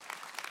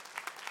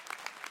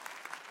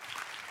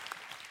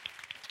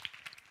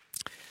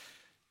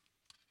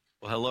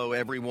Hello,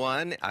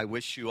 everyone. I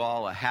wish you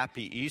all a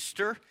happy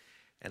Easter,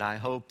 and I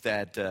hope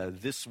that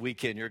this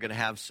weekend you're going to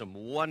have some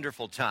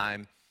wonderful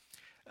time,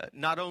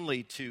 not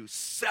only to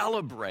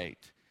celebrate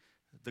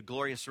the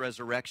glorious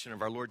resurrection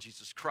of our Lord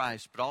Jesus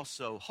Christ, but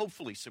also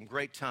hopefully some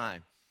great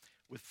time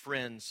with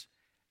friends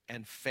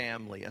and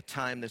family, a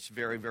time that's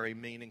very, very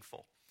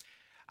meaningful.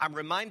 I'm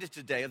reminded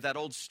today of that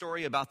old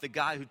story about the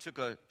guy who took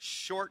a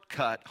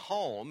shortcut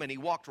home and he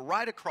walked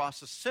right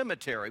across a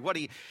cemetery. What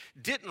he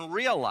didn't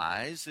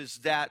realize is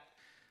that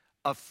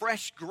a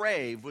fresh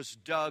grave was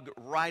dug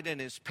right in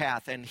his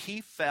path and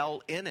he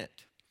fell in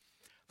it.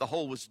 The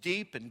hole was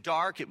deep and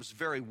dark, it was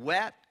very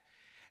wet,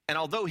 and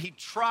although he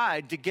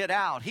tried to get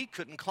out, he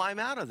couldn't climb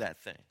out of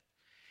that thing.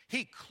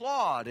 He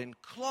clawed and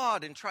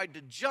tried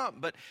to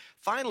jump, but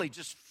finally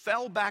just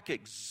fell back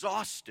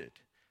exhausted,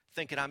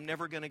 thinking, I'm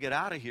never going to get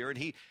out of here. And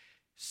he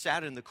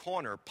sat in the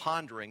corner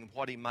pondering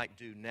what he might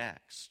do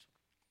next.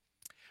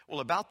 Well,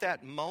 about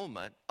that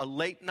moment, a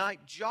late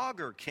night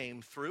jogger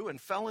came through and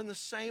fell in the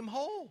same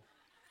hole.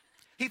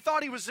 He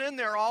thought he was in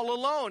there all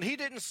alone. He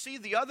didn't see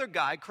the other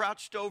guy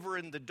crouched over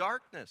in the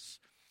darkness.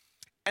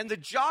 And the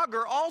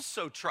jogger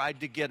also tried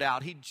to get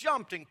out. He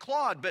jumped and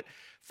clawed, but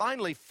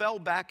finally fell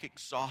back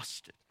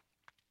exhausted.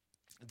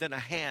 Then a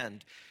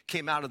hand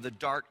came out of the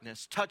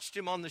darkness, touched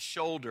him on the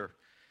shoulder,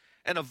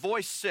 and a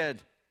voice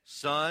said,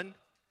 "Son,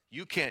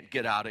 you can't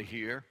get out of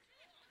here."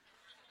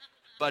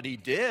 But he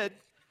did.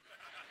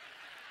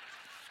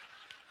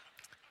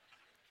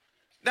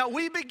 Now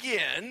we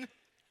begin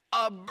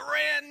a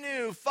brand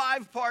new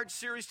 5-part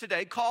series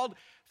today called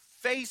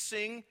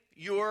Facing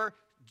Your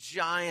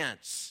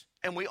Giants.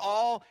 And we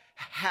all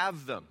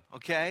have them,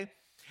 okay?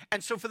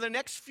 And so for the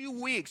next few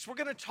weeks, we're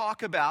going to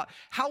talk about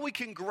how we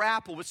can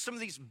grapple with some of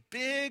these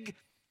big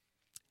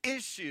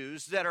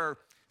issues that are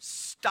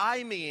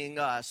stymieing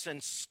us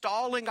and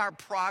stalling our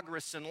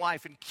progress in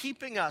life and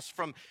keeping us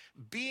from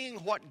being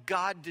what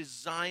God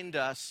designed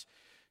us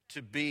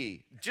to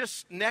be.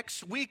 Just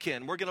next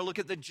weekend, we're going to look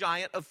at the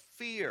giant of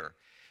fear.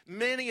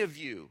 Many of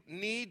you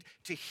need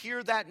to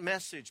hear that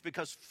message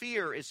because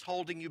fear is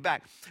holding you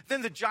back.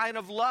 Then the giant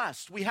of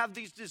lust. We have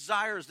these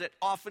desires that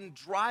often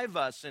drive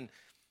us and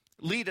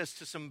lead us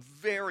to some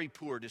very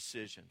poor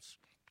decisions.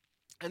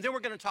 And then we're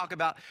going to talk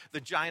about the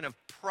giant of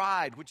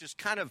pride, which is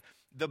kind of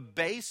the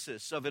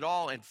basis of it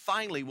all. And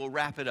finally, we'll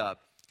wrap it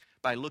up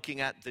by looking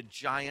at the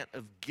giant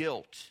of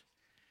guilt.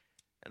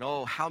 And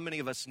oh, how many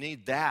of us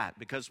need that?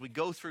 Because we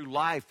go through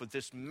life with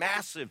this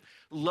massive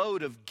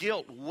load of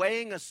guilt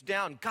weighing us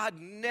down. God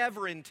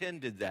never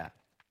intended that.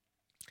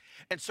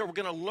 And so we're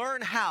going to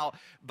learn how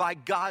by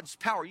God's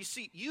power. You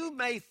see, you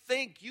may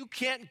think you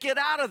can't get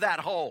out of that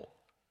hole,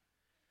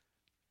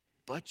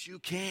 but you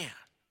can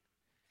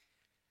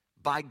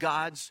by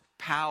God's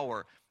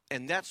power.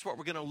 And that's what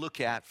we're going to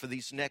look at for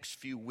these next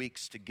few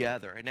weeks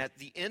together. And at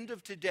the end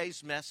of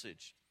today's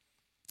message,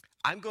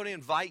 I'm going to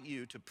invite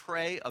you to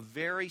pray a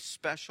very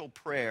special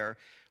prayer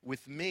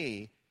with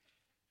me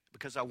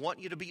because I want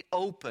you to be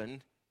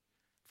open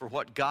for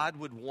what God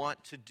would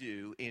want to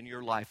do in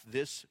your life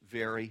this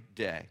very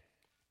day.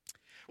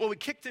 Well, we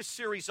kick this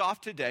series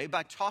off today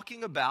by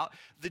talking about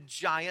the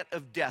giant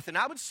of death. And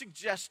I would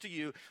suggest to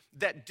you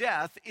that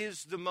death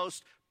is the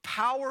most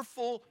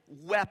powerful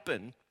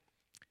weapon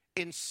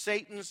in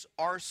Satan's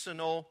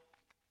arsenal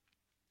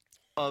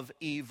of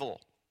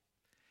evil.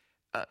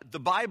 The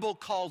Bible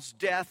calls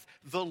death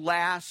the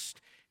last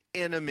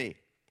enemy.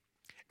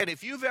 And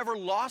if you've ever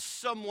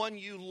lost someone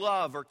you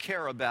love or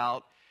care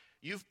about,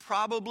 you've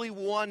probably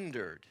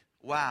wondered,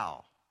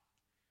 wow,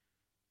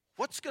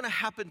 what's going to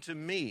happen to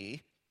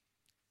me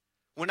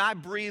when I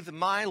breathe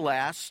my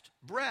last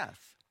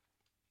breath?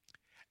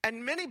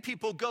 And many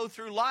people go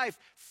through life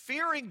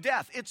fearing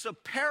death. It's a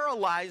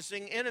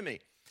paralyzing enemy.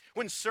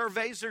 When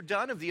surveys are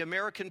done of the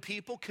American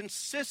people,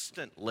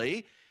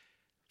 consistently,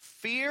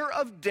 fear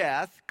of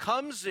death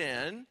comes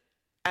in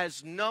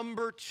as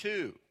number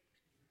 2.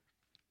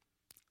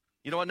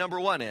 You know what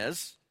number 1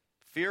 is?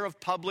 Fear of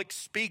public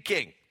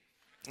speaking.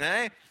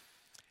 Eh?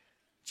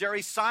 Jerry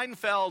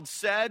Seinfeld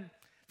said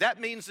that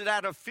means that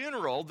at a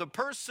funeral, the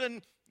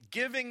person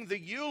giving the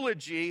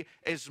eulogy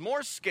is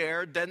more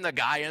scared than the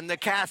guy in the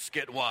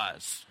casket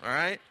was. All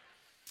right?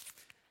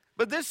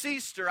 But this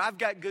Easter, I've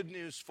got good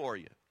news for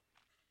you.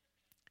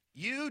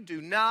 You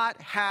do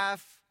not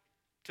have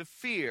to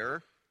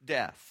fear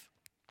death.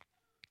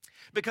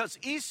 Because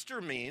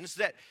Easter means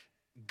that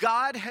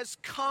God has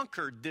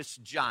conquered this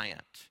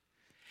giant.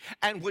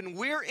 And when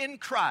we're in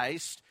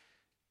Christ,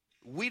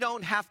 we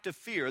don't have to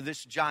fear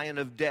this giant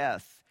of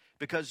death.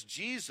 Because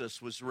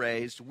Jesus was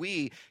raised,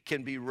 we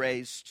can be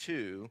raised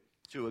too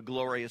to a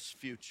glorious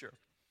future.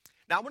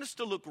 Now, I want us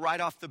to look right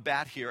off the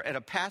bat here at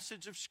a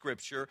passage of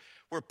Scripture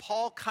where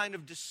Paul kind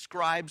of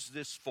describes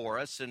this for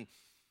us and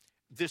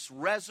this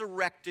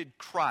resurrected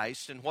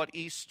Christ and what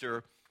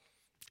Easter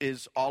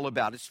is all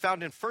about. It's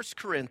found in 1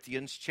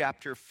 Corinthians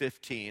chapter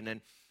 15. And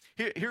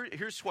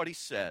here's what he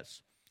says.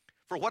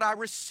 For what I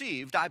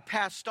received, I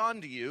passed on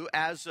to you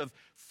as of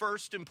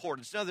first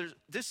importance. Now,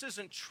 this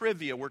isn't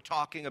trivia we're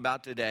talking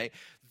about today.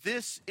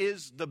 This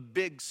is the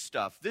big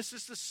stuff. This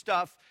is the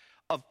stuff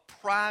of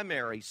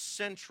primary,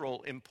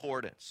 central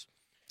importance.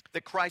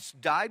 That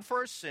Christ died for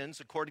our sins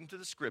according to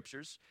the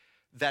Scriptures,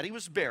 that he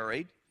was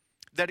buried,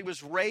 that he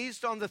was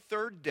raised on the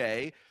third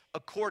day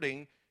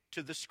according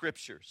to the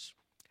Scriptures,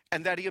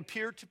 and that he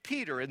appeared to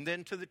Peter and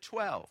then to the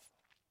 12.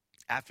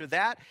 After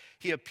that,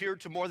 he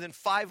appeared to more than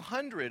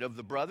 500 of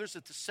the brothers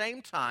at the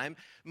same time,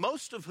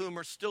 most of whom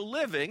are still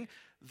living,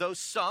 though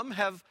some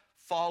have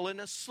fallen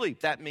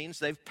asleep. That means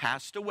they've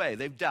passed away,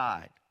 they've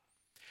died.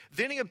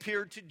 Then he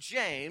appeared to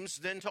James,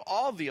 then to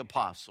all the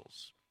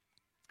apostles.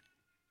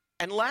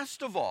 And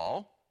last of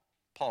all,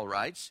 Paul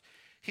writes,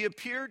 he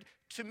appeared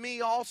to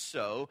me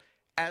also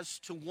as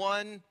to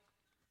one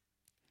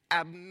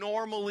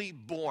abnormally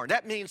born.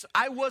 That means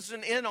I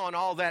wasn't in on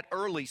all that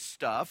early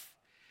stuff.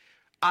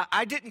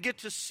 I didn't get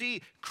to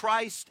see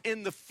Christ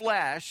in the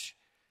flesh,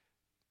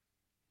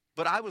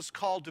 but I was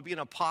called to be an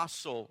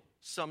apostle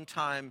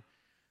sometime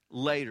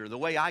later. The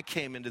way I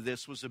came into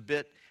this was a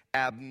bit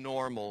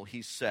abnormal,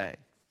 he's saying.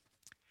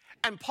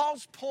 And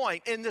Paul's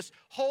point in this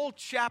whole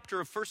chapter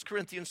of 1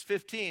 Corinthians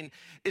 15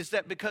 is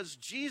that because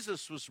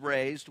Jesus was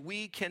raised,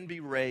 we can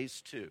be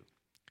raised too.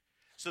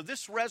 So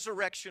this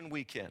resurrection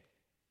weekend,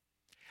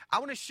 I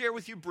want to share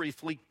with you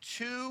briefly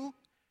two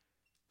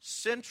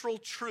central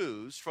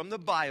truths from the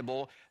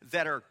Bible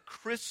that are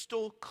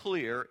crystal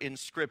clear in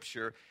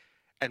Scripture.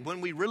 And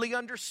when we really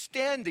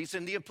understand these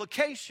and the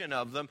implication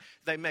of them,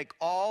 they make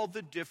all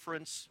the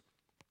difference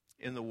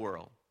in the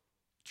world.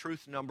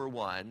 Truth number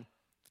one,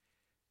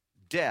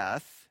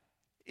 death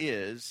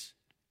is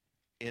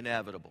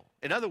inevitable.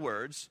 In other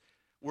words,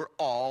 we're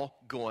all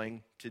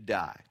going to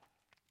die.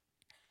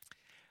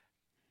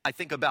 I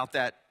think about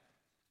that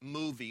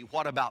movie,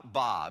 What About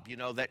Bob? You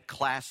know, that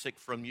classic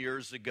from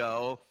years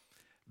ago.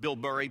 Bill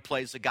Murray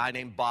plays a guy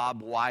named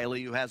Bob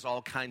Wiley who has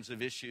all kinds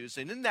of issues.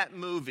 And in that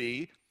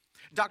movie,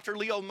 Dr.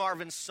 Leo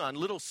Marvin's son,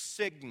 little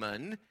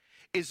Sigmund,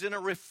 is in a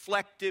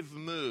reflective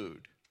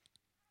mood.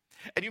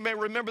 And you may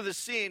remember the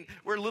scene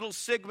where little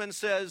Sigmund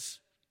says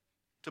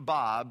to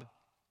Bob,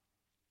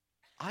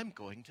 I'm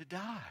going to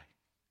die.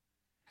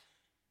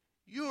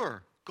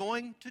 You're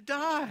going to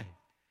die.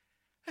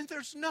 And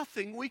there's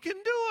nothing we can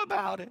do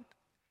about it.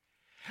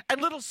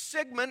 And little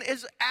Sigmund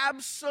is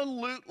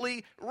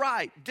absolutely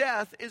right.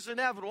 Death is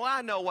inevitable.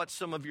 I know what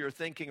some of you are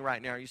thinking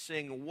right now. You're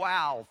saying,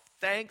 wow,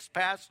 thanks,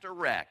 Pastor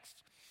Rex.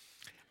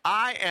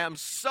 I am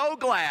so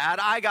glad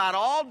I got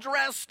all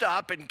dressed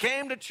up and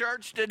came to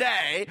church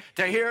today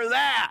to hear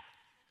that.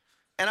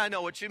 And I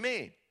know what you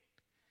mean.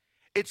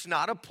 It's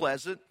not a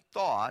pleasant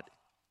thought,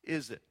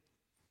 is it?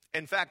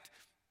 In fact,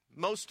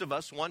 most of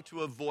us want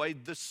to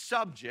avoid the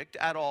subject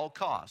at all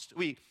costs.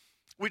 We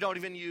don't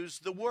even use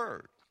the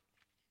word.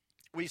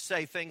 We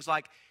say things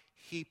like,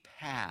 he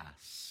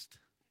passed.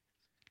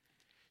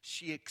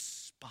 She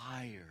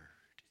expired.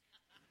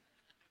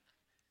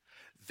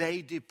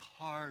 They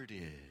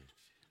departed.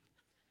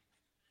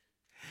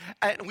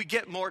 And we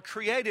get more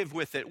creative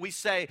with it. We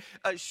say,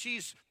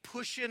 she's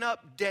pushing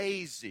up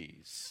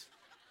daisies.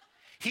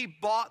 He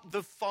bought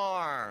the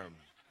farm.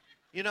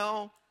 You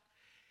know?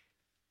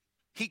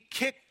 He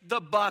kicked the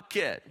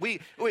bucket. We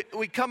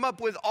come up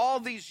with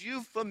all these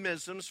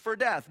euphemisms for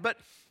death. But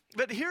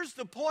here's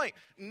the point.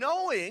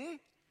 Knowing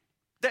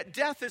that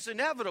death is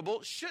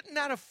inevitable, shouldn't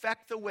that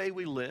affect the way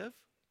we live?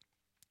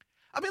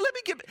 I mean,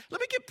 let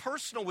me get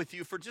personal with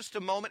you for just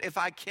a moment, if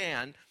I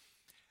can.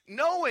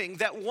 Knowing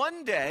that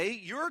one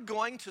day you're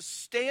going to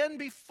stand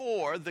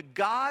before the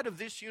God of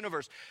this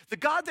universe, the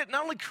God that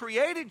not only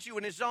created you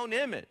in his own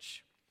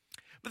image,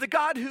 but the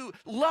God who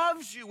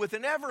loves you with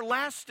an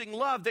everlasting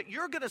love, that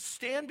you're going to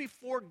stand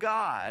before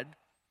God,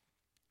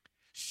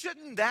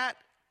 shouldn't that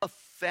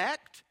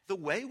affect the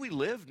way we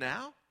live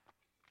now?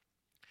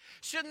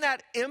 Shouldn't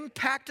that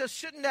impact us?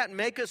 Shouldn't that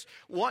make us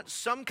want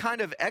some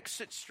kind of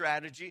exit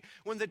strategy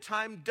when the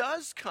time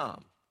does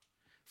come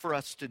for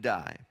us to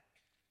die?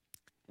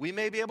 We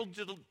may be able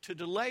to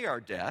delay our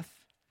death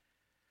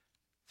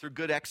through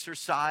good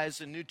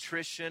exercise and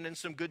nutrition and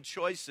some good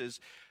choices,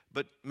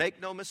 but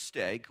make no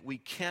mistake, we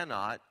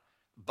cannot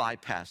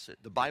bypass it.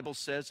 The Bible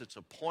says it's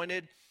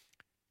appointed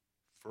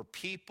for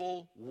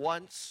people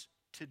once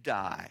to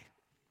die.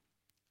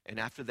 And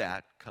after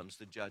that comes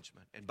the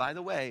judgment. And by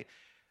the way,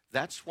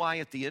 that's why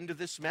at the end of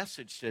this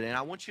message today, and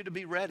I want you to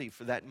be ready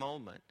for that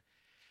moment,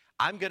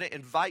 I'm going to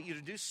invite you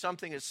to do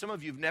something that some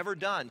of you have never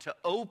done, to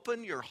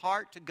open your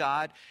heart to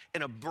God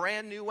in a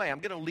brand new way. I'm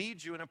going to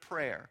lead you in a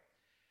prayer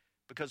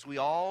because we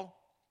all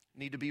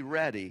need to be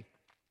ready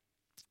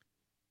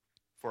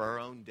for our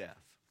own death.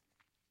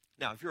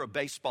 Now, if you're a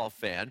baseball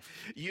fan,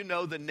 you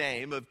know the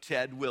name of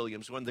Ted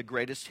Williams, one of the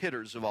greatest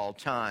hitters of all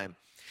time.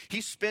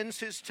 He spends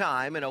his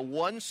time in a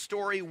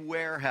one-story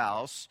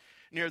warehouse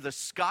near the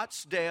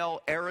Scottsdale,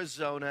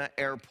 Arizona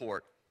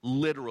airport,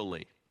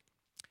 literally.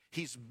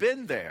 He's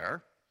been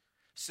there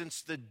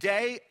since the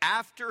day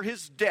after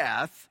his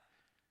death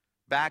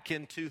back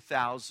in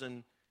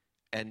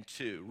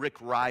 2002.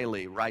 Rick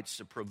Riley writes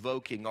a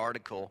provoking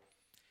article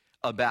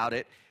about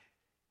it.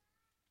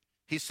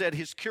 He said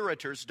his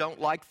curators don't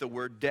like the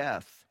word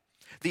death.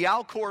 The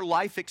Alcor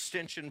Life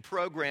Extension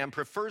Program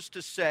prefers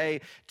to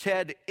say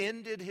Ted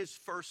ended his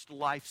first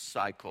life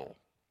cycle.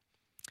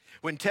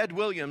 When Ted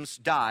Williams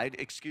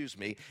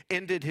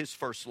ended his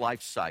first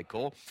life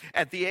cycle,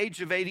 at the age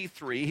of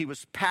 83, he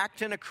was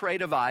packed in a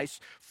crate of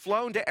ice,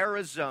 flown to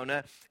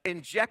Arizona,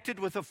 injected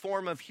with a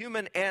form of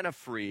human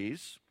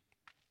antifreeze,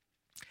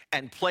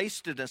 and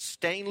placed in a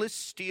stainless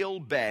steel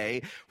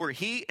bay where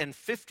he and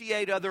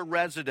 58 other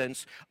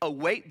residents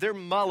await their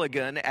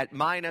mulligan at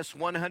minus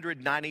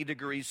 190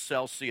 degrees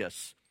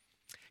Celsius,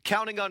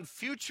 counting on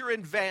future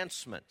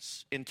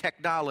advancements in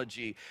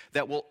technology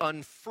that will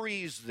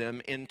unfreeze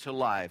them into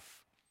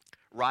life.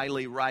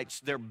 Riley writes,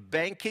 they're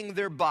banking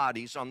their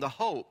bodies on the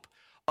hope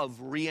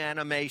of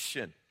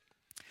reanimation,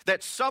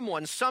 that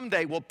someone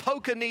someday will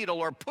poke a needle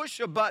or push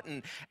a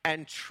button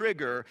and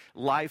trigger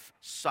life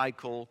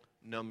cycle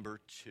number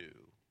 2.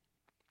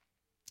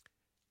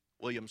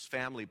 Williams'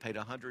 family paid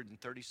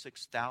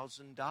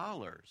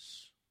 $136,000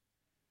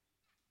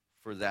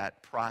 for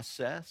that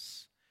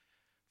process,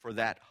 for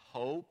that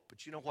hope.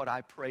 But you know what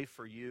I pray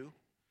for you?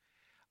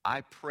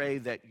 I pray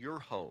that your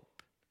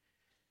hope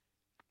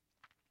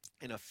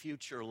in a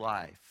future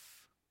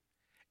life,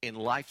 in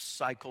life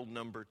cycle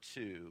number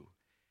 2,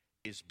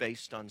 is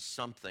based on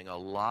something a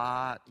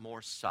lot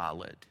more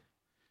solid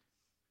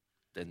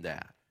than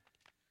that.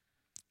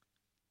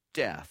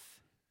 Death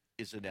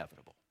is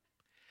inevitable.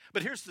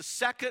 But here's the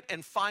second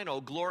and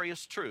final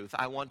glorious truth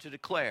I want to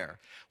declare.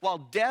 While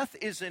death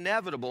is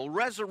inevitable,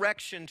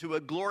 resurrection to a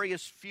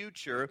glorious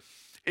future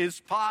is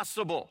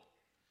possible.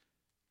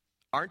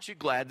 Aren't you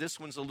glad this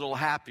one's a little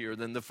happier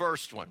than the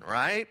first one,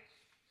 right?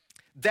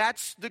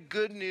 That's the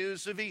good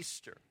news of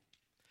Easter.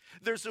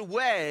 There's a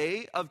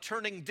way of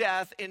turning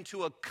death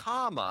into a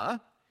comma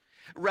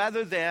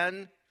rather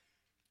than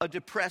a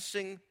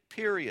depressing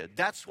period.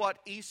 That's what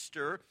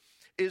Easter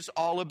is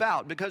all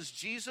about. Because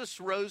Jesus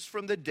rose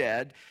from the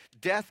dead,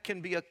 death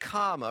can be a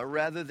comma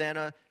rather than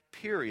a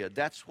period.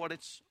 That's what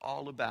it's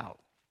all about.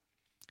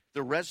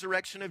 The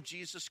resurrection of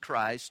Jesus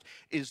Christ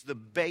is the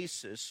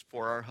basis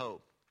for our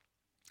hope.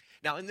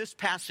 Now, in this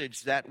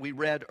passage that we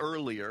read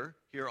earlier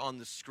here on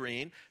the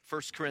screen,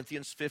 1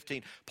 Corinthians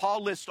 15,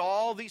 Paul lists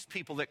all these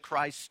people that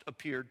Christ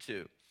appeared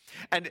to.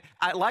 And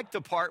I like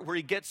the part where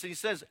he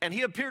says, and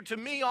he appeared to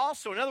me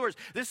also. In other words,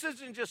 this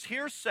isn't just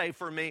hearsay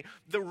for me.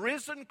 The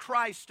risen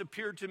Christ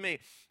appeared to me.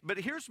 But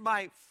here's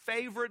my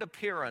favorite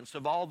appearance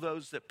of all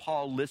those that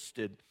Paul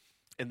listed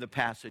in the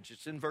passage.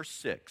 It's in verse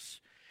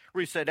 6,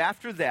 where he said,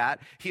 after that,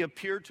 he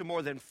appeared to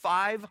more than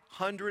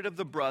 500 of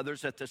the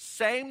brothers at the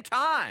same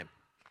time,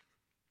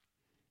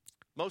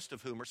 most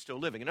of whom are still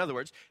living. In other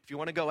words, if you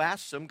want to go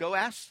ask them, go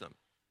ask them.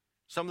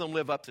 Some of them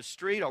live up the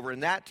street, over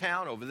in that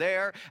town, over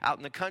there, out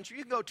in the country.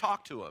 You can go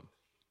talk to them,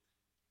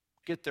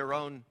 get their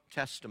own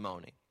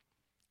testimony.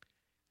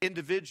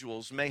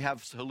 Individuals may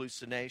have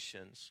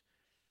hallucinations,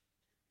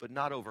 but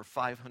not over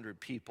 500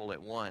 people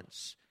at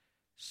once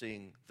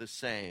seeing the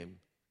same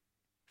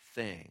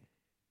thing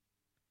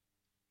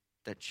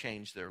that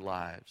changed their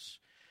lives.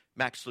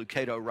 Max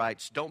Lucado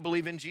writes, don't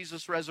believe in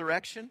Jesus'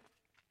 resurrection?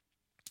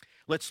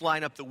 Let's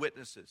line up the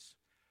witnesses.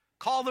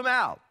 Call them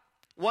out.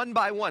 One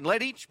by one.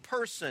 Let each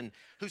person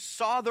who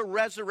saw the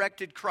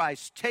resurrected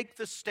Christ take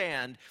the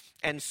stand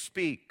and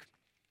speak.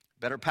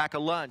 Better pack a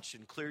lunch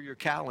and clear your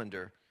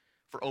calendar,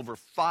 for over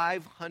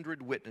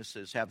 500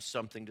 witnesses have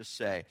something to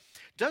say.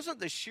 Doesn't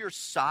the sheer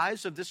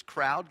size of this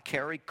crowd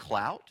carry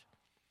clout?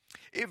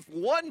 If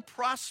one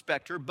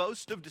prospector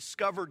boasts of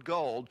discovered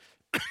gold,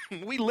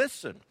 we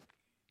listen.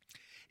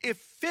 If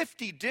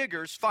 50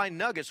 diggers find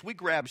nuggets, we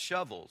grab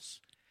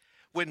shovels.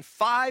 When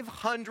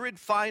 500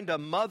 find a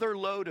mother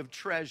lode of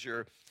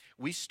treasure,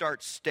 we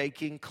start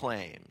staking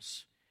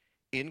claims.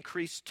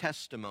 Increase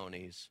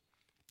testimonies,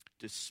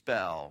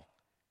 dispel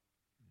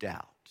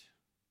doubt.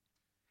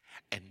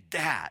 And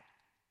that,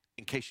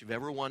 in case you've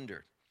ever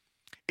wondered,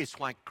 is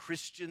why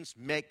Christians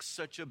make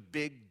such a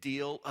big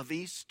deal of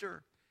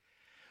Easter.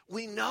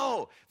 We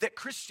know that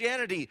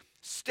Christianity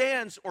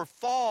stands or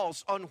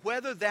falls on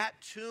whether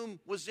that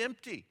tomb was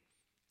empty.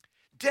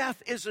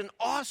 Death is an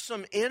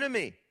awesome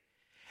enemy.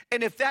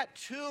 And if that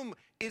tomb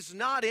is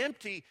not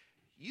empty,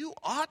 you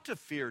ought to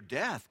fear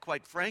death,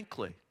 quite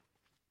frankly.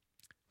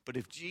 But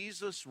if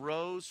Jesus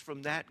rose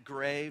from that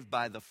grave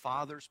by the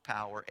Father's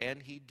power,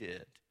 and he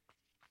did,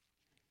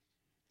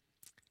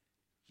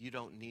 you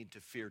don't need to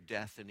fear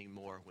death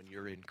anymore when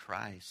you're in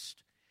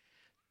Christ.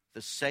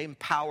 The same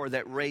power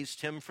that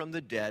raised him from the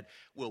dead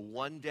will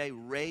one day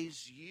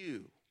raise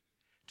you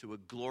to a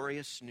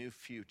glorious new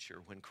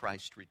future when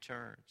Christ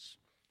returns.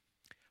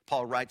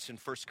 Paul writes in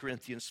 1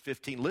 Corinthians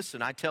 15,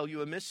 listen, I tell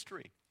you a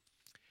mystery.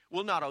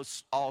 We'll not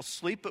all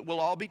sleep, but we'll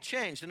all be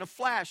changed in a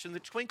flash, in the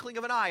twinkling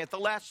of an eye, at the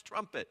last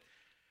trumpet.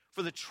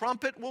 For the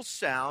trumpet will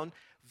sound,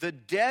 the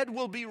dead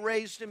will be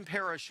raised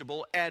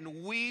imperishable,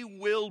 and we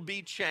will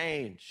be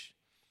changed.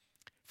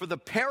 For the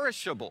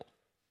perishable,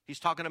 he's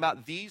talking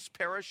about these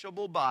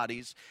perishable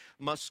bodies,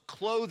 must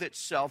clothe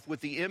itself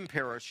with the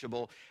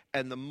imperishable,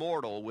 and the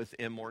mortal with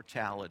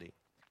immortality.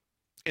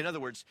 In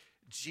other words,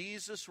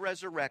 Jesus'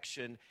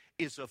 resurrection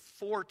is a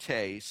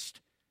foretaste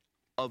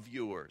of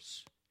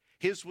yours.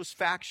 His was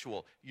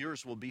factual.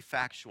 Yours will be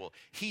factual.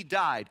 He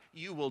died.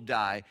 You will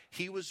die.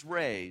 He was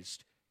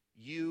raised.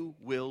 You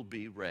will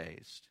be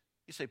raised.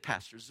 You say,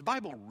 Pastor, does the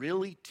Bible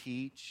really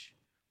teach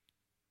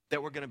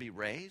that we're going to be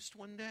raised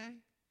one day?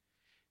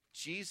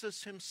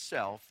 Jesus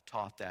himself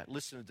taught that.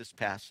 Listen to this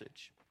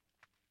passage.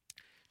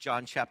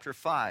 John chapter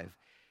 5.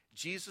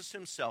 Jesus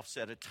himself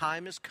said, a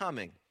time is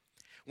coming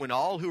when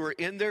all who are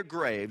in their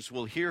graves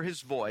will hear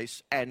his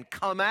voice and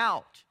come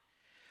out.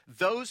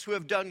 Those who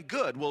have done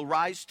good will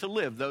rise to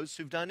live. Those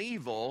who've done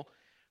evil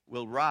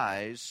will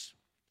rise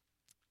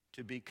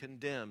to be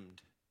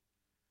condemned.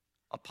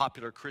 A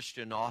popular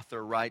Christian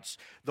author writes,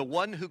 the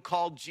one who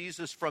called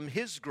Jesus from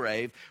his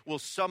grave will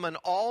summon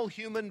all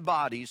human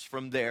bodies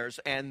from theirs,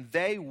 and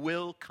they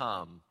will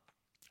come.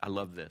 I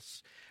love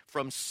this.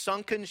 From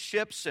sunken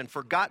ships and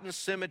forgotten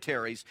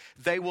cemeteries,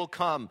 they will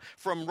come.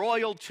 From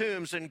royal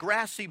tombs and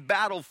grassy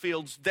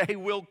battlefields, they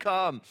will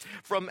come.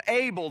 From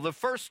Abel, the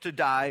first to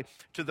die,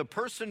 to the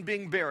person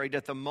being buried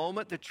at the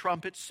moment the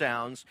trumpet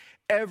sounds,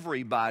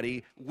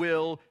 everybody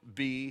will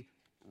be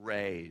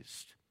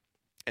raised.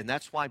 And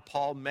that's why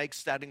Paul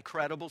makes that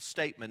incredible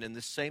statement in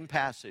the same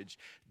passage.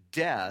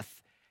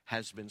 Death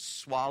has been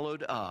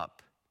swallowed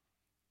up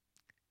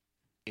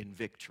in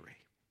victory.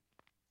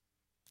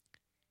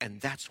 And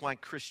that's why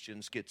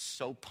Christians get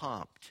so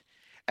pumped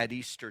at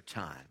Easter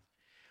time.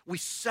 We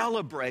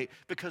celebrate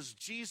because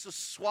Jesus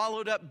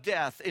swallowed up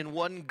death in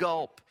one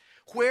gulp.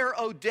 Where,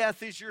 O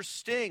death, is your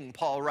sting,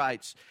 Paul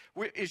writes.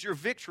 Where is your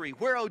victory?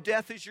 Where, O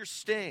death, is your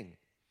sting?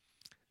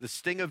 The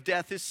sting of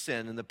death is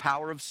sin, and the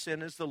power of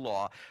sin is the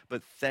law.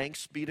 But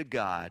thanks be to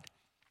God,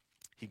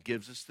 he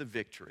gives us the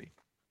victory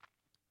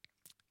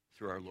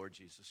through our Lord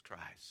Jesus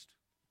Christ.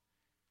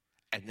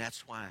 And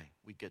that's why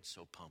we get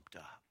so pumped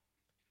up.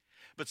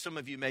 But some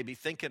of you may be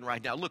thinking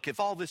right now, look, if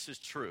all this is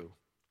true,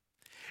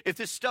 if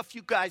this stuff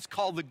you guys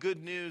call the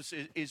good news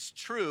is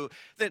true,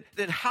 then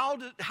how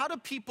do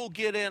people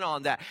get in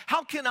on that?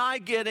 How can I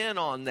get in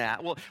on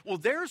that? Well,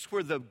 there's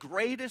where the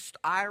greatest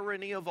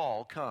irony of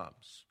all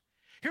comes.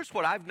 Here's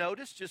what I've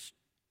noticed, just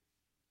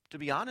to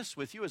be honest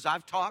with you, as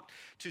I've talked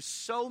to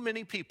so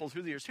many people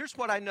through the years. Here's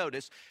what I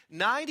noticed.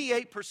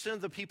 98%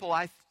 of the people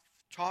I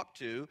talk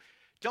to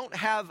don't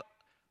have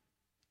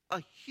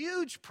a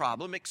huge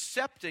problem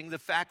accepting the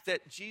fact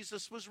that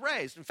Jesus was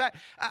raised. In fact,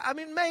 I'm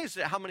amazed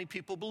at how many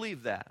people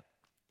believe that.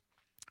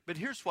 But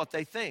here's what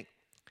they think.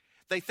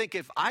 They think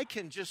if I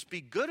can just be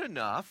good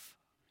enough,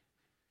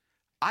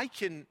 I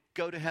can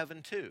go to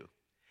heaven too.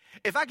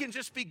 If I can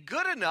just be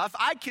good enough,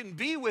 I can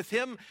be with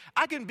him.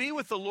 I can be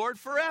with the Lord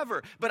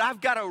forever. But I've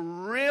got to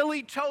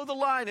really toe the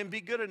line and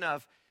be good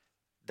enough.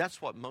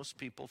 That's what most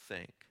people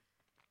think.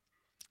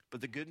 But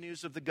the good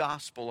news of the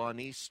gospel on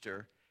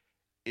Easter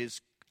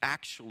is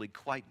actually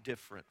quite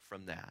different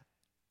from that.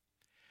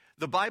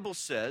 The Bible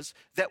says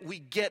that we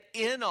get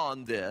in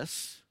on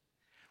this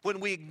when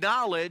we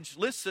acknowledge,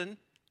 listen,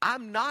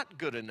 I'm not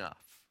good enough.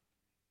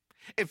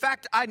 In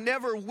fact, I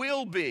never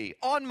will be.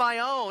 On my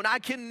own, I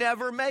can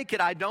never make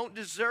it. I don't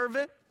deserve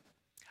it.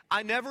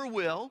 I never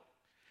will.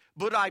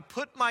 But I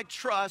put my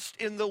trust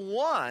in the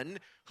one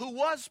who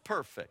was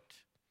perfect.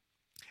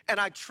 And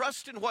I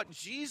trust in what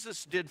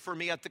Jesus did for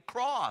me at the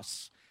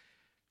cross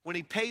when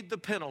he paid the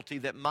penalty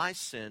that my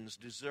sins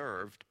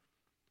deserved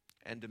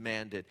and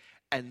demanded.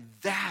 And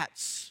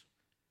that's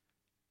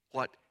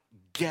what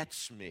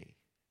gets me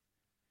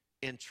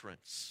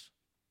entrance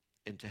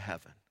into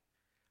heaven.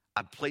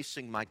 I'm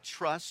placing my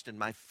trust and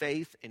my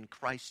faith in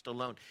Christ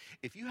alone.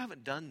 If you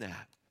haven't done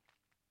that,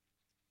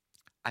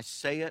 I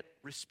say it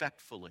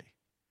respectfully,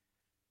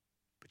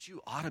 but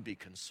you ought to be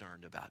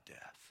concerned about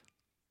death.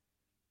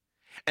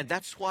 And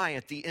that's why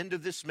at the end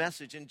of this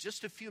message, in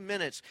just a few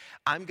minutes,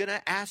 I'm going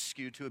to ask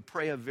you to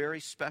pray a very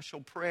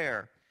special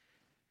prayer.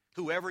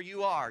 Whoever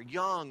you are,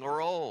 young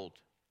or old,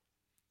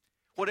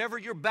 whatever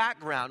your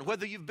background,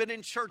 whether you've been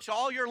in church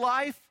all your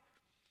life,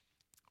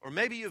 or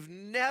maybe you've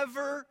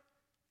never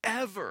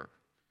ever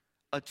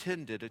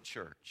attended a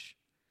church,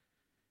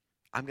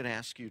 I'm going to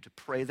ask you to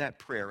pray that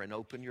prayer and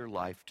open your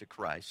life to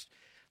Christ.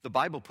 The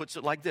Bible puts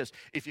it like this.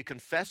 If you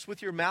confess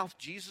with your mouth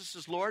Jesus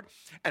is Lord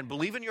and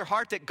believe in your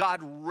heart that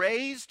God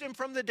raised him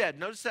from the dead,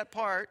 notice that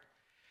part,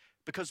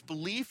 because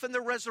belief in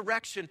the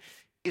resurrection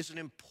is an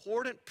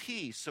important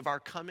piece of our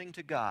coming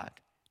to God.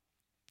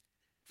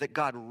 That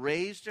God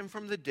raised him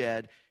from the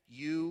dead,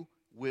 you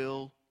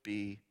will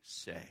be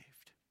saved.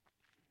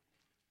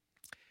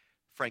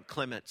 Frank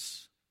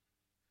Clements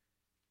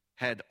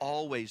had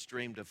always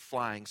dreamed of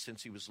flying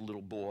since he was a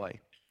little boy.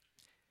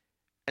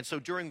 And so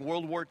during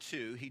World War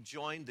II, he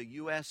joined the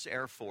U.S.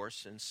 Air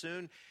Force, and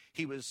soon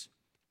he was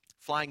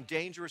flying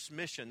dangerous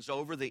missions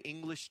over the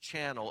English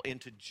Channel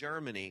into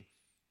Germany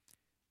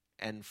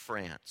and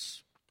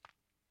France.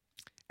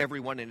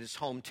 Everyone in his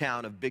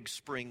hometown of Big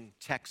Spring,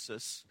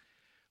 Texas,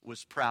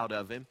 was proud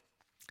of him.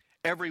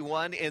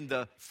 Everyone in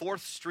the 4th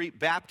Street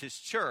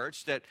Baptist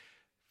Church that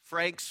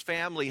Frank's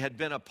family had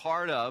been a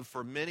part of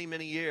for many,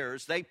 many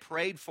years, they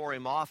prayed for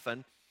him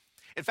often.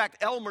 In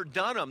fact, Elmer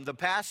Dunham, the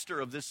pastor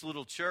of this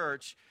little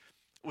church,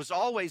 was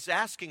always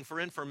asking for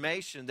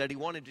information that he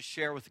wanted to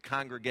share with the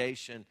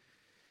congregation.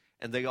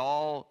 And they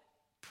all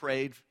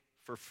prayed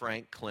for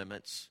Frank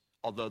Clements,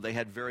 although they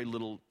had very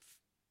little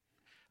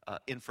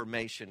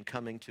information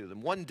coming to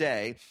them. One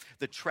day,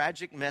 the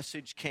tragic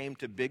message came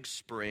to Big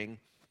Spring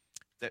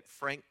that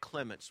Frank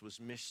Clements was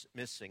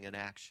missing in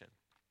action.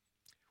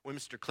 When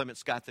Mr.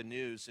 Clements got the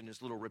news in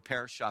his little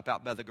repair shop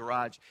out by the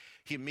garage,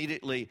 he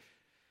immediately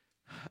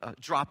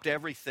dropped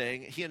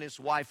everything. He and his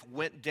wife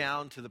went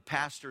down to the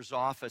pastor's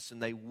office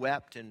and they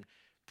wept and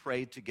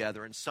prayed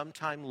together. And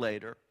sometime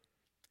later,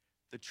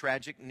 the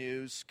tragic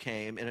news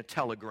came in a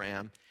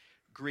telegram.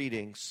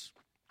 Greetings.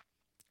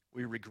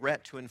 We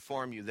regret to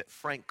inform you that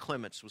Frank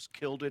Clements was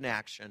killed in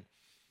action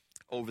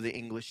over the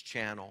English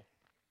Channel.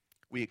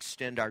 We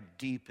extend our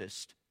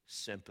deepest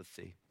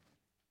sympathy.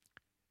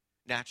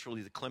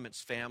 Naturally, the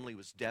Clements family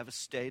was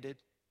devastated.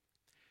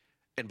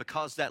 And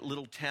because that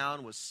little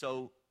town was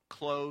so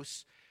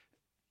close,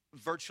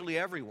 virtually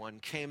everyone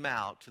came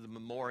out to the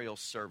memorial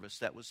service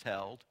that was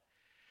held.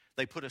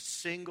 They put a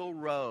single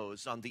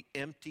rose on the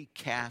empty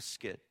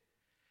casket,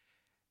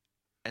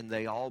 and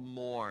they all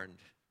mourned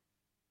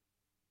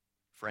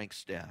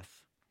Frank's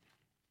death.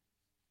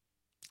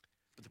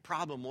 But the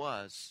problem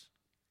was,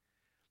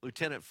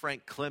 Lieutenant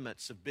Frank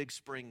Clements of Big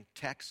Spring,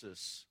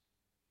 Texas,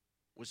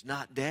 was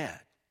not dead.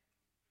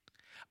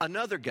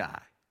 Another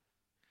guy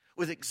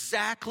with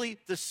exactly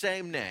the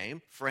same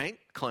name, Frank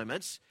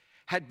Clements,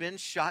 had been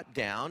shot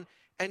down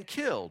and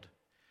killed.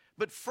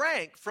 But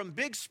Frank from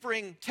Big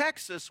Spring,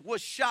 Texas,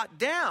 was shot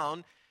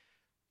down,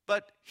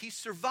 but he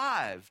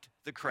survived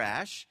the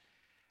crash,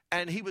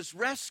 and he was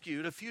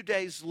rescued a few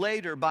days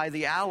later by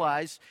the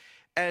Allies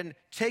and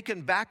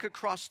taken back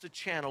across the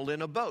channel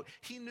in a boat.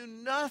 He knew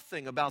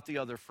nothing about the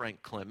other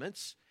Frank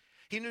Clements.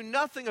 He knew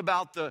nothing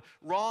about the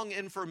wrong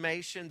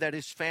information that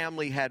his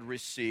family had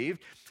received.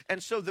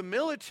 And so the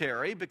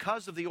military,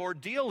 because of the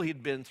ordeal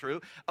he'd been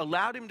through,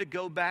 allowed him to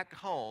go back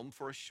home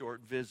for a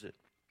short visit.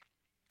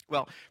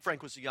 Well,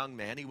 Frank was a young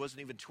man. He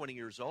wasn't even 20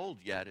 years old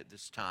yet at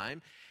this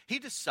time. He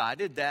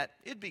decided that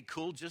it'd be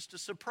cool just to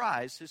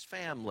surprise his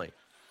family.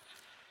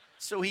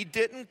 So he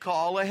didn't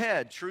call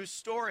ahead. True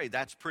story.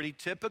 That's pretty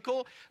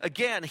typical.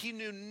 Again, he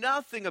knew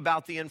nothing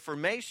about the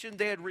information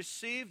they had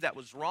received that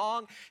was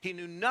wrong. He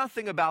knew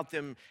nothing about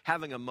them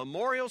having a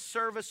memorial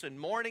service and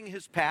mourning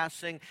his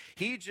passing.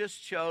 He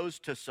just chose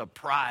to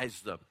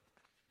surprise them.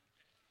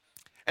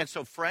 And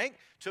so Frank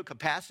took a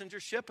passenger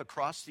ship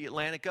across the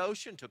Atlantic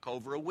Ocean, took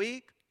over a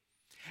week.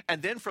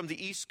 And then from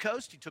the East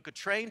Coast, he took a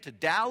train to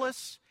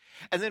Dallas.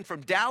 And then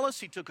from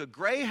Dallas, he took a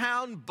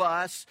Greyhound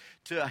bus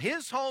to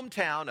his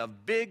hometown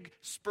of Big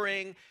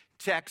Spring,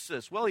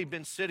 Texas. Well, he'd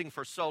been sitting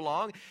for so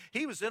long,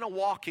 he was in a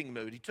walking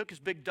mood. He took his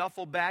big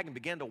duffel bag and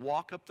began to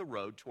walk up the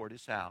road toward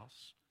his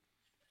house.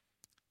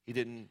 He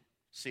didn't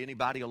see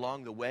anybody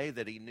along the way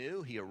that he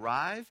knew. He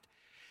arrived.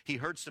 He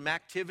heard some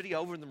activity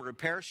over in the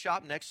repair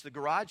shop next to the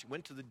garage. He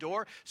went to the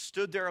door,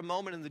 stood there a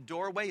moment in the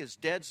doorway. His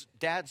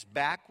dad's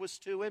back was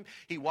to him.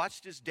 He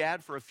watched his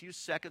dad for a few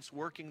seconds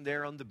working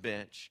there on the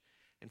bench.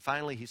 And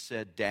finally he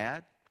said,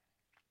 "Dad?"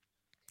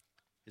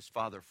 His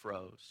father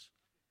froze.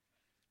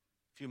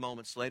 A few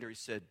moments later he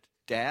said,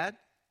 "Dad?"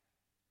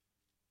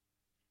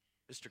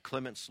 Mr.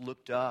 Clements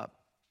looked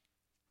up.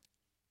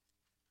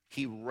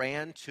 He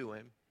ran to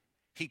him.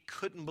 He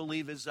couldn't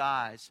believe his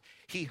eyes.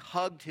 He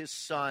hugged his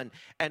son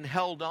and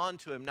held on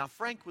to him. Now,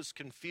 Frank was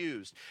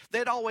confused.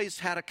 They'd always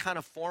had a kind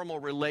of formal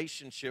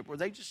relationship where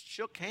they just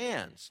shook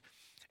hands.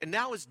 And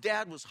now his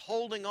dad was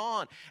holding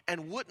on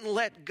and wouldn't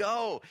let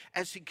go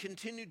as he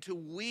continued to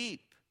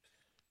weep.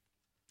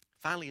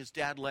 Finally, his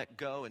dad let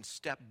go and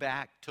stepped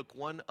back, took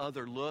one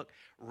other look,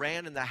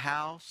 ran in the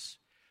house,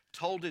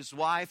 told his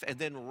wife, and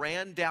then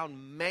ran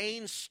down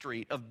Main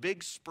Street of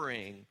Big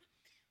Spring,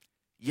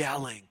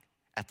 yelling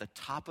at the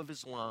top of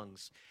his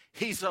lungs,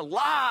 "He's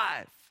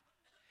alive!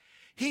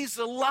 He's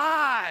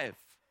alive!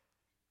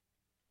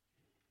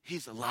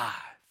 He's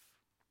alive!"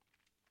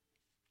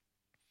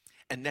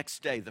 And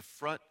next day, the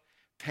front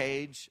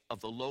page of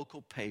the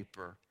local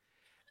paper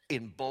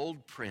in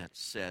bold print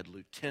said,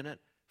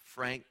 "Lieutenant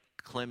Frank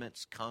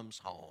Clements comes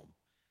home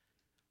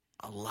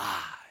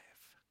alive."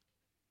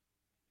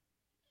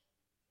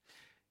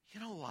 You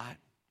know what?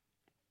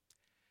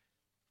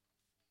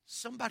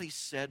 Somebody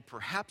said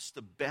perhaps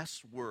the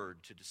best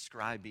word to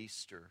describe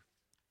Easter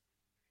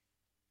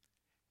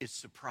is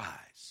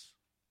surprise.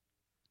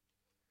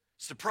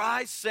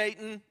 Surprise,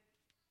 Satan.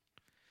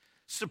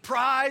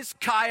 Surprise,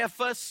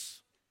 Caiaphas.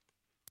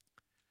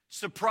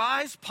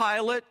 Surprise,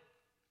 Pilate.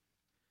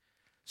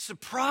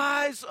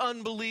 Surprise,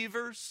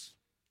 unbelievers.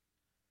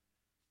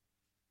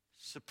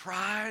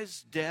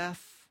 Surprise,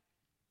 death.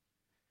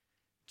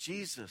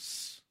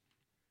 Jesus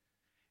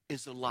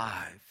is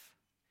alive.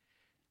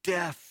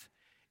 Death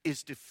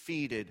is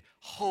defeated.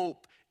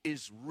 Hope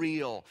is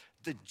real.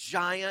 The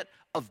giant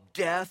of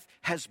death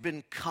has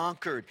been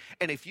conquered.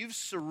 And if you've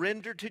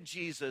surrendered to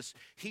Jesus,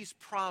 he's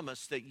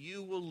promised that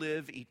you will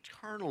live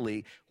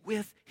eternally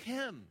with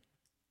him.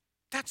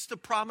 That's the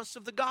promise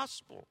of the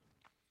gospel.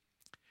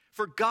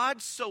 For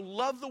God so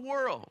loved the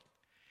world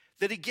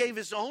that he gave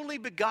his only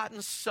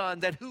begotten Son,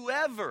 that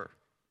whoever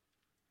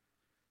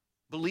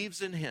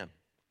believes in him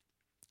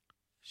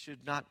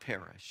should not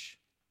perish,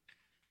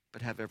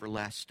 but have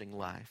everlasting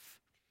life.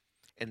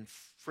 And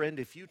friend,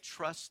 if you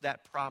trust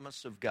that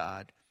promise of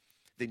God,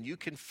 then you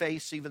can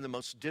face even the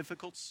most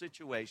difficult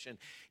situation,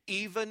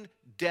 even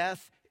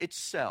death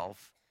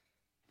itself,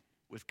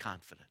 with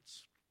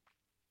confidence.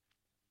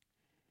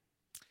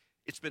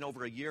 It's been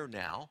over a year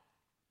now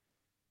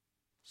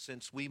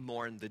since we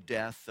mourned the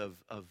death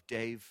of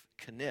Dave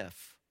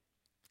Kniff.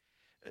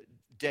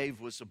 Dave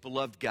was a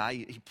beloved guy.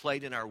 He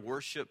played in our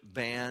worship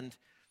band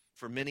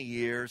for many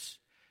years.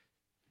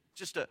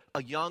 Just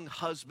a young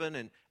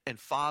husband and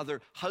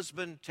father,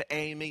 husband to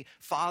Amy,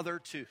 father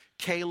to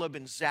Caleb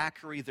and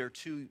Zachary, their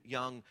two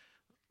young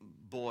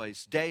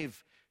boys.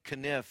 Dave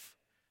Kniff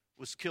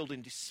was killed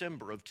in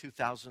December of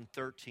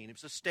 2013. He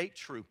was a state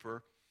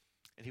trooper,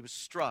 and he was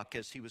struck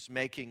as he was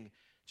making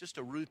just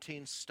a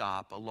routine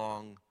stop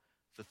along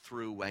the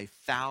thruway.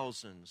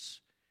 Thousands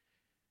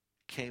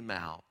came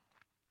out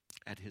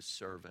at his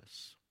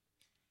service.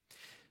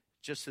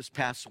 Just this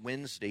past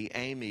Wednesday,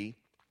 Amy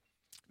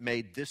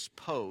made this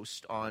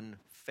post on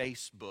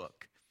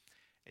Facebook,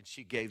 and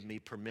she gave me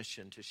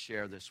permission to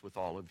share this with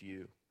all of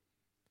you.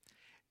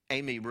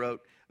 Amy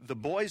wrote, "The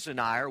boys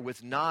and I are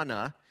with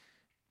Nana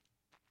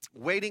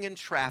waiting in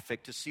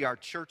traffic to see our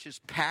church's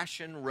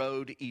Passion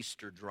Road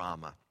Easter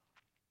drama.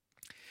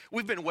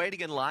 We've been waiting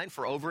in line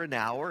for over an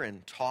hour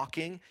and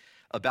talking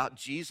about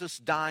Jesus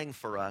dying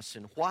for us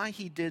and why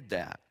he did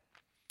that.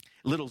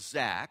 Little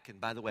Zach," and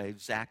by the way,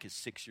 Zach is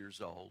 6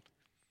 years old.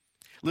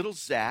 Little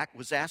Zach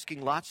was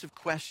asking lots of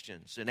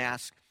questions and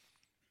asked,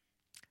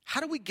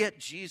 "How do we get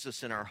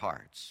Jesus in our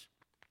hearts?"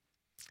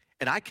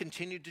 And I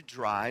continued to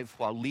drive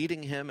while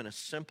leading him in a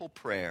simple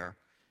prayer,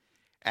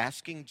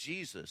 asking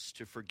Jesus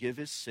to forgive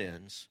his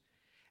sins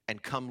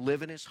and come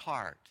live in his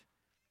heart.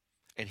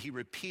 And he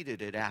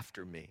repeated it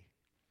after me.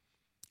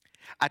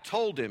 I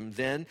told him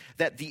then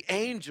that the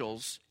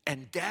angels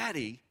and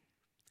Daddy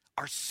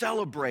are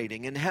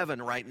celebrating in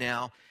heaven right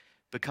now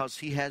because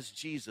he has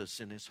Jesus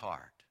in his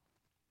heart.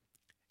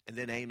 And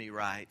then Amy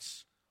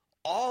writes,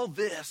 all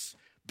this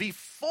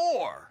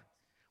before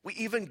we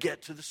even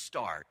get to the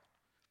start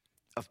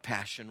of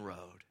Passion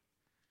Road.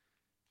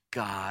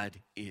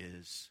 God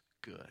is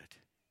good.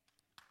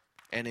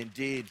 And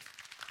indeed,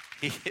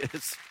 he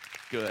is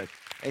good.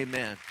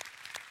 Amen.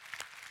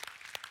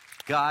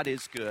 God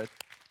is good.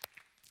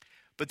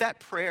 But that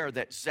prayer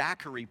that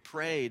Zachary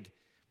prayed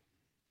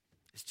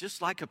is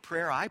just like a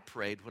prayer I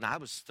prayed when I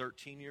was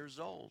 13 years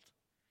old.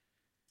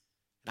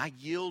 And I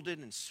yielded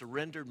and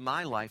surrendered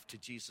my life to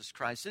Jesus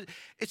Christ.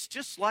 It's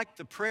just like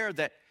the prayer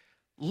that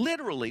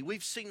literally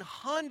we've seen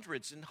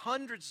hundreds and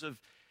hundreds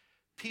of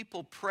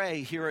people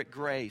pray here at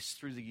Grace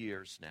through the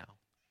years now.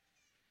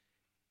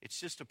 It's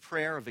just a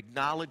prayer of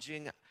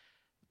acknowledging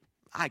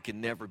I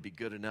can never be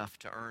good enough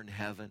to earn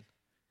heaven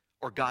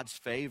or God's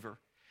favor.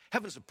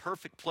 Heaven's a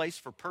perfect place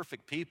for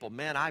perfect people.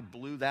 Man, I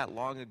blew that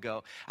long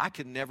ago. I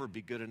can never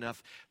be good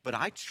enough. But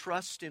I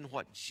trust in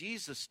what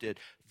Jesus did,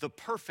 the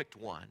perfect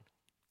one.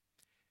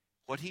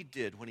 What he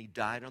did when he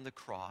died on the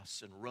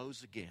cross and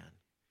rose again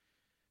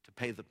to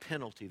pay the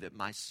penalty that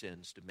my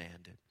sins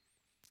demanded.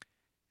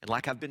 And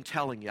like I've been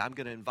telling you, I'm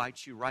going to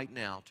invite you right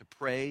now to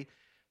pray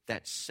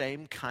that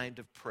same kind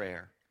of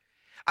prayer.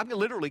 I'm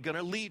literally going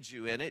to lead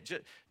you in it,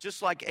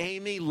 just like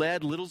Amy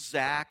led little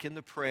Zach in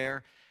the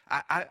prayer.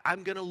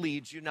 I'm going to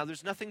lead you. Now,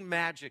 there's nothing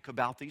magic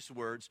about these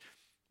words,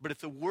 but if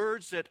the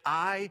words that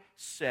I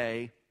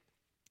say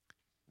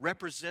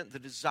represent the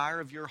desire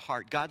of your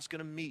heart, God's going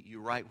to meet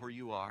you right where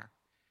you are.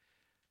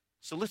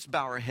 So let's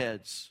bow our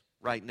heads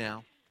right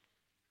now.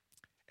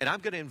 And I'm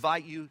going to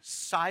invite you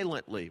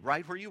silently,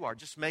 right where you are.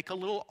 Just make a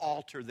little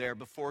altar there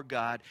before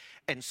God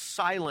and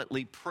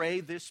silently pray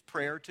this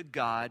prayer to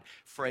God,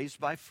 phrase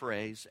by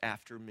phrase,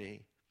 after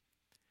me.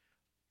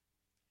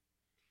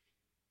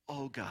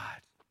 Oh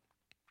God,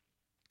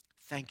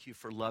 thank you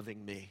for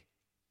loving me.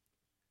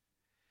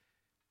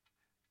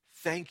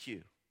 Thank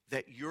you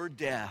that your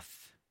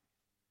death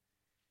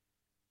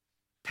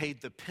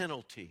paid the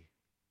penalty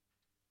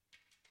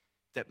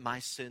that my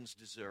sins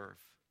deserve.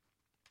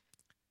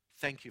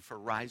 Thank you for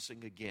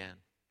rising again.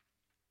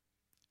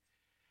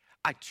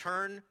 I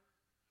turn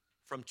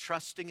from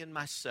trusting in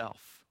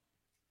myself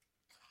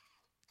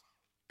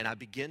and I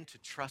begin to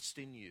trust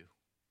in you.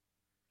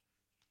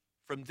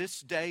 From this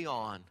day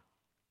on,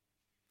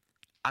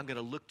 I'm going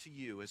to look to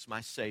you as my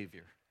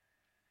Savior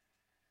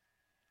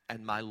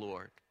and my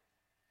Lord.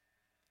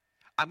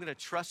 I'm going to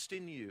trust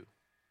in you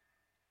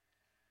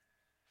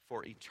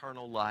for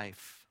eternal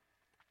life.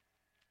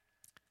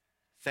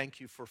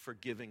 Thank you for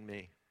forgiving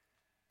me,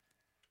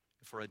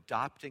 for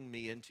adopting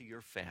me into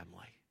your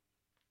family.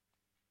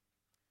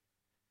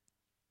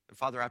 And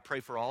Father, I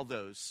pray for all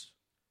those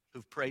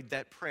who've prayed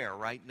that prayer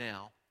right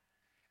now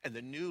and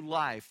the new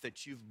life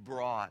that you've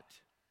brought.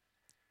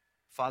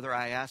 Father,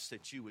 I ask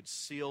that you would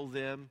seal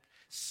them,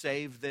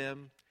 save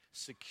them,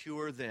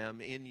 secure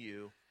them in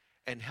you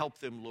and help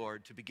them,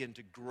 Lord, to begin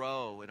to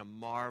grow in a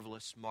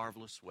marvelous,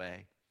 marvelous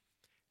way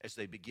as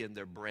they begin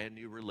their brand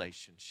new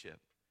relationship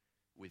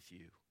with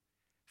you.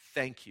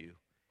 Thank you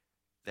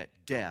that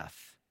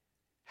death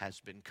has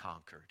been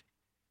conquered.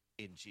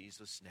 In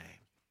Jesus'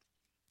 name,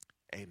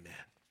 amen.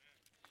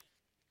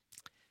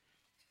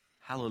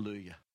 Hallelujah.